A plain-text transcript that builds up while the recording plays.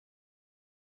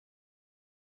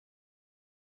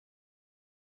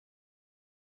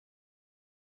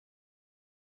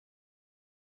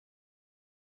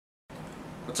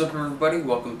What's up everybody,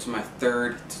 welcome to my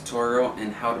third tutorial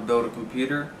on how to build a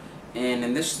computer. And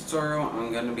in this tutorial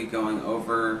I'm going to be going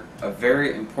over a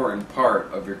very important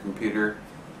part of your computer,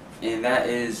 and that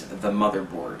is the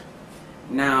motherboard.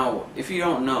 Now if you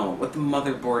don't know what the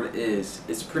motherboard is,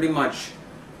 it's pretty much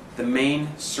the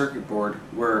main circuit board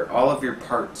where all of your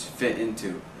parts fit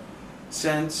into.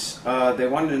 Since they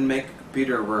wanted to make a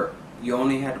computer where you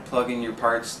only had to plug in your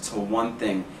parts to one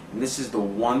thing, and this is the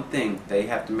one thing they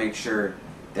have to make sure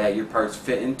that your parts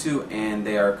fit into and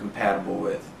they are compatible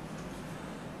with.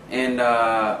 And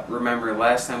remember,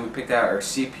 last time we picked out our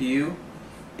CPU,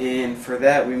 and for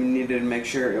that we needed to make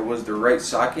sure it was the right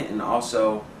socket and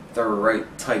also the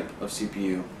right type of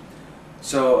CPU.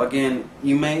 So again,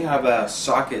 you may have a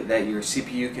socket that your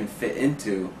CPU can fit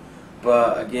into,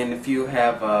 but again, if you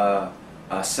have a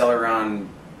Celeron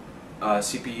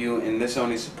CPU and this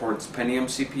only supports Pentium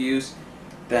CPUs,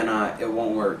 then it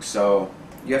won't work. So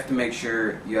you have to make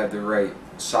sure you have the right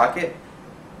socket,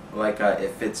 like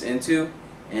it fits into,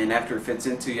 and after it fits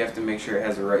into, you have to make sure it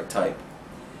has the right type.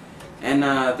 And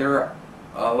there are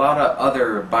a lot of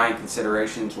other buying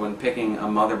considerations when picking a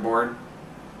motherboard.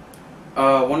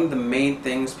 One of the main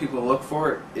things people look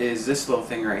for is this little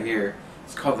thing right here.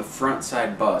 It's called the front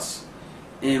side bus.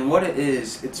 And what it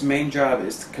is, its main job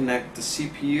is to connect the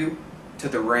CPU to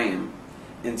the RAM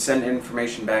and send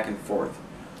information back and forth.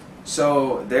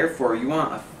 So therefore you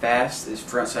want a fast as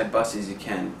front side bus as you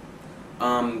can.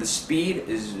 The speed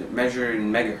is measured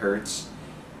in megahertz,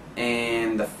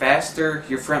 and the faster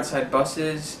your front side bus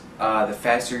is, the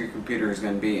faster your computer is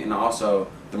going to be, and also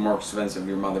the more expensive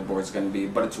your motherboard is going to be,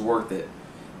 but it's worth it.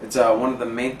 It's one of the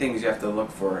main things you have to look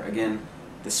for. Again,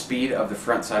 the speed of the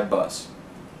front side bus.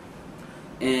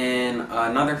 And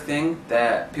another thing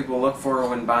that people look for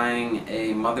when buying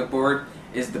a motherboard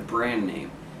is the brand name.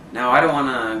 Now I don't want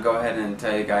to go ahead and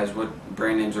tell you guys what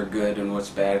brand names are good and what's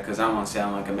bad, because I don't want to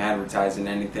sound like I'm advertising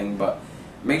anything, but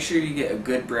make sure you get a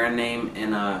good brand name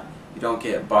and you don't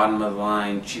get bottom of the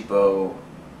line cheapo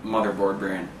motherboard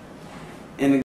brand. And